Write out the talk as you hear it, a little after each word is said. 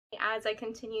as I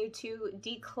continue to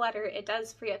declutter. It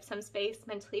does free up some space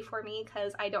mentally for me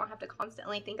because I don't have to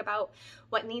constantly think about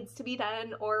what needs to be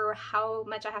done or how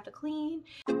much I have to clean.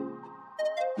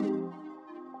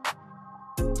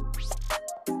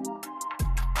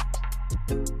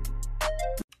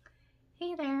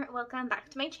 Hey there, welcome back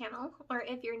to my channel, or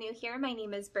if you're new here, my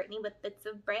name is Brittany with Bits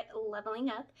of Brit Leveling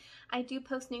Up. I do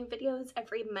post new videos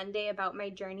every Monday about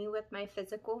my journey with my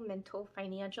physical, mental,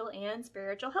 financial, and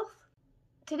spiritual health.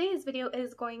 Today's video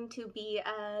is going to be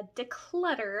a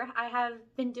declutter. I have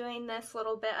been doing this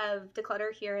little bit of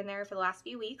declutter here and there for the last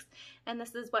few weeks, and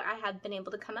this is what I have been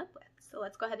able to come up with. So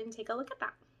let's go ahead and take a look at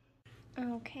that.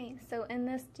 Okay, so in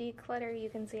this declutter, you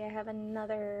can see I have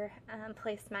another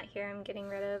placemat here I'm getting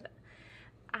rid of.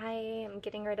 I am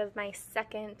getting rid of my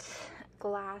second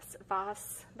glass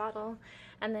Voss bottle,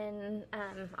 and then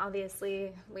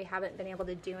obviously we haven't been able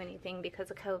to do anything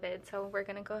because of COVID, so we're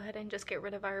gonna go ahead and just get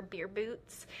rid of our beer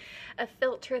boots, a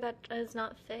filter that does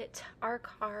not fit our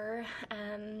car,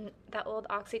 that old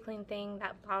OxyClean thing,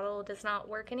 that bottle does not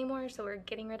work anymore, so we're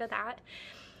getting rid of that.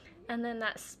 And then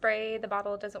that spray, the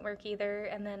bottle doesn't work either,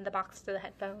 and then the box to the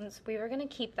headphones. We were going to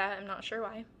keep that, I'm not sure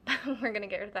why. We're going to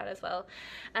get rid of that as well.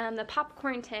 The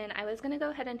popcorn tin, I was going to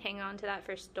go ahead and hang on to that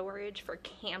for storage for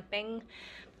camping,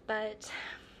 but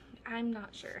I'm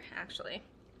not sure, actually.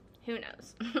 Who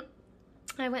knows?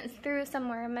 I went through some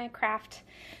more of my craft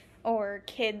or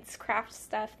kids craft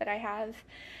stuff that I have,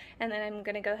 and then I'm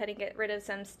going to go ahead and get rid of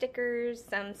some stickers,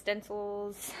 some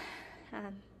stencils,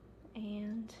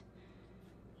 and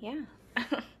yeah.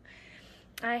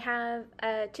 I have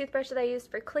a toothbrush that I use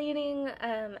for cleaning,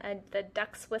 the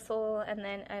duck's whistle, and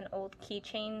then an old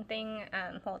keychain thing.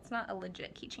 Well, it's not a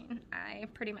legit keychain. I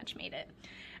pretty much made it.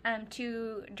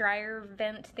 2 dryer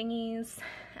vent thingies,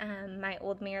 my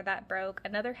old mirror that broke,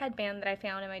 another headband that I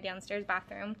found in my downstairs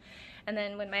bathroom, and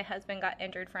then when my husband got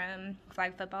injured from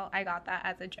flag football, I got that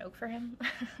as a joke for him.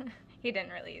 He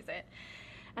didn't really use it.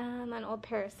 An old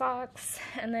pair of socks,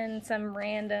 and then some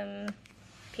random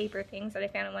paper things that I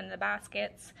found in one of the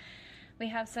baskets. We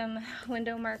have some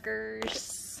window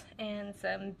markers and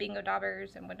some bingo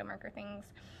daubers and window marker things,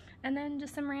 and then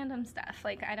just some random stuff.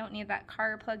 Like, I don't need that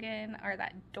car plug-in or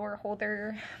that door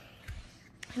holder.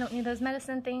 I don't need those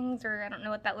medicine things, or I don't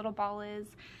know what that little ball is.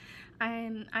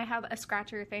 I have a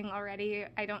scratcher thing already.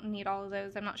 I don't need all of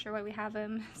those. I'm not sure why we have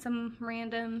them. Some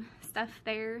random stuff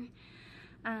there.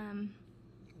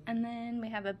 And then we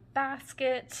have a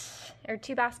basket, or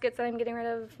 2 baskets that I'm getting rid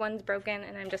of. One's broken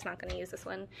and I'm just not going to use this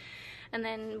one. And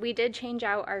then we did change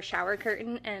out our shower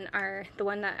curtain, and the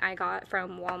one that I got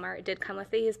from Walmart did come with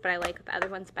these, but I like the other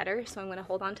ones better, so I'm going to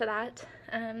hold on to that.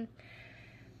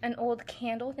 An old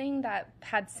candle thing that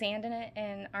had sand in it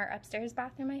in our upstairs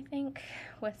bathroom, I think,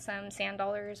 with some sand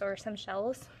dollars or some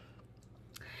shells.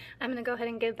 I'm going to go ahead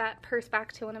and give that purse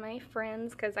back to one of my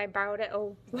friends because I borrowed it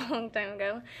a long time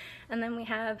ago. And then we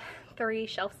have 3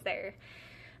 shelves there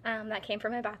that came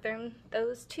from my bathroom.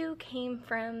 Those 2 came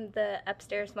from the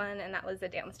upstairs one, and that was the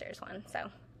downstairs one.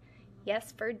 So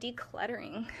yes, for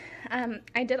decluttering.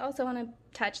 I did also want to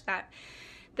touch that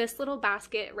this little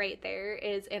basket right there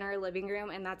is in our living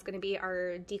room, and that's going to be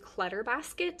our declutter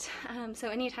basket. So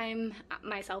anytime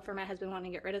myself or my husband want to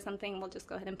get rid of something, we'll just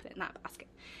go ahead and put it in that basket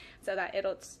so that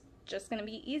it's just going to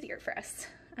be easier for us.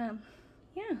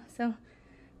 Yeah, so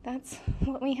that's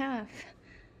what we have.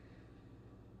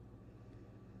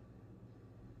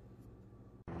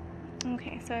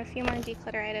 Okay, so a few more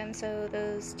declutter items. So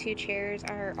those 2 chairs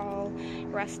are all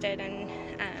rusted,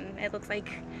 and it looks like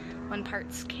one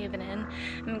part's caving in.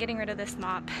 I'm getting rid of this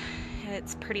mop.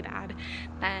 It's pretty bad.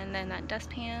 And then that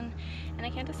dustpan, and I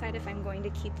can't decide if I'm going to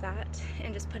keep that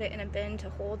and just put it in a bin to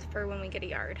hold for when we get a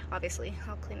yard. Obviously,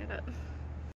 I'll clean it up.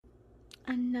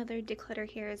 Another declutter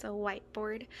here is a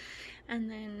whiteboard, and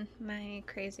then my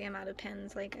crazy amount of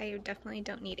pens. Like, I definitely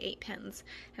don't need 8 pens,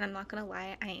 and I'm not gonna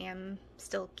lie, I am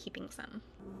still keeping some.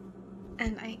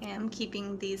 And I am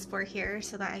keeping these 4 here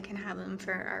so that I can have them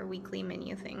for our weekly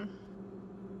menu thing.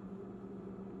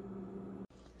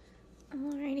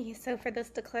 Alrighty, so for this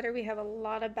declutter we have a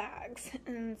lot of bags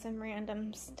and some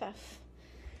random stuff.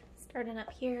 Starting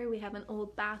up here, we have an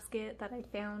old basket that I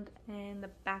found in the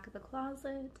back of the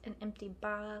closet, an empty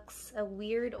box, a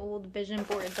weird old vision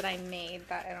board that I made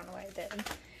that I don't know why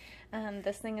I did.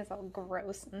 This thing is all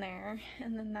gross in there,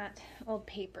 and then that old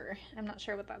paper, I'm not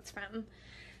sure what that's from.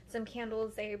 Some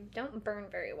candles, they don't burn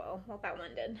very well. Well, that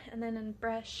one did. And then in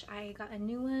brush, I got a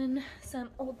new one,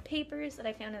 some old papers that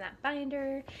I found in that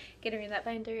binder, getting rid of that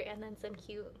binder, and then some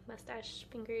cute mustache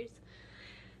fingers.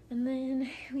 And then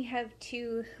we have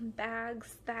 2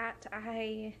 bags that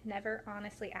I never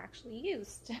honestly actually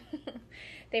used.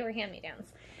 They were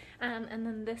hand-me-downs. And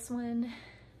then this one,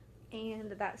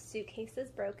 and that suitcase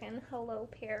is broken. Hello,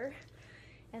 pair.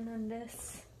 And then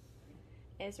this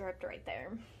is ripped right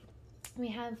there. We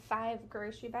have 5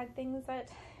 grocery bag things that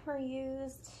were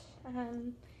used,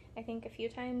 I think a few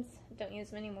times. Don't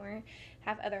use them anymore.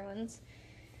 Have other ones.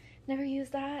 Never use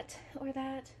that, or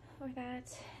that, or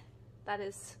that. That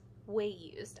is way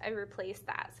used. I replaced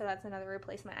that, so that's another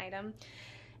replacement item.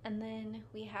 And then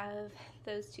we have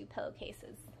those 2 pillowcase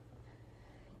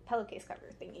cover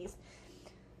thingies.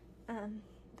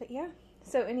 But yeah,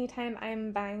 so anytime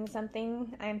I'm buying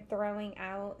something, I'm throwing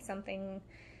out something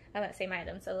of that same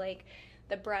item. So like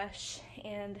the brush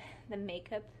and the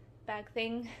makeup bag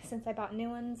thing, since I bought new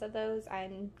ones of those,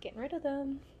 I'm getting rid of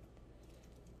them.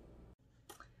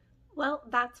 Well,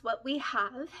 that's what we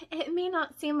have. It may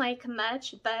not seem like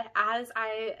much, but as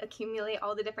I accumulate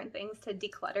all the different things to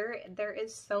declutter, there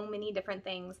is so many different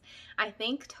things. I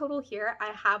think total here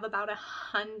I have about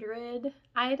 100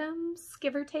 items,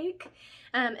 give or take,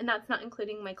 and that's not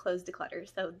including my clothes declutter.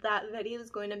 So that video is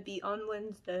going to be on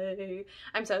Wednesday.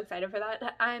 I'm so excited for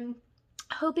that. I'm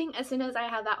hoping as soon as I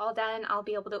have that all done, I'll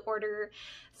be able to order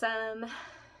some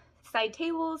side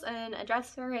tables and a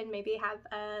dresser and maybe have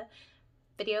a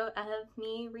video of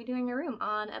me redoing a room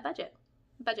on a budget.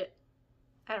 I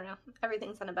don't know.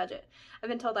 Everything's on a budget. I've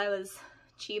been told I was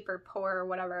cheap or poor or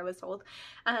whatever I was told.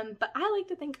 But I like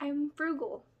to think I'm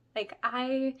frugal. Like,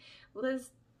 I was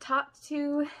taught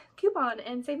to coupon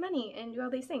and save money and do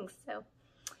all these things. So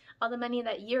all the money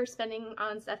that you're spending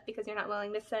on stuff because you're not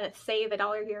willing to save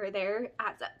 $1 here or there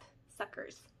adds up.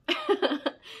 Suckers.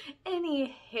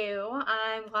 Anywho,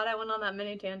 I'm glad I went on that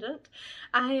mini tangent.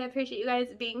 I appreciate you guys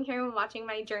being here and watching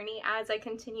my journey as I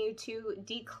continue to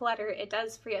declutter. It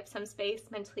does free up some space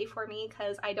mentally for me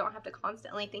because I don't have to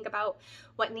constantly think about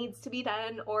what needs to be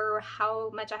done or how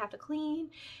much I have to clean,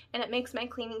 and it makes my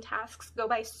cleaning tasks go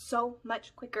by so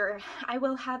much quicker. I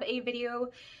will have a video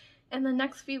in the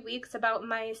next few weeks about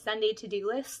my Sunday to-do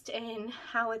list and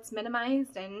how it's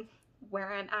minimized and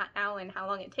where I'm at now and how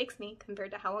long it takes me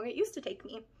compared to how long it used to take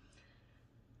me.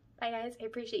 Bye guys, I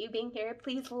appreciate you being here.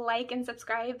 Please like and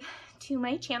subscribe to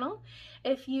my channel.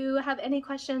 If you have any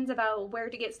questions about where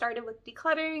to get started with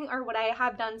decluttering or what I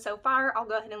have done so far, I'll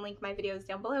go ahead and link my videos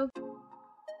down below.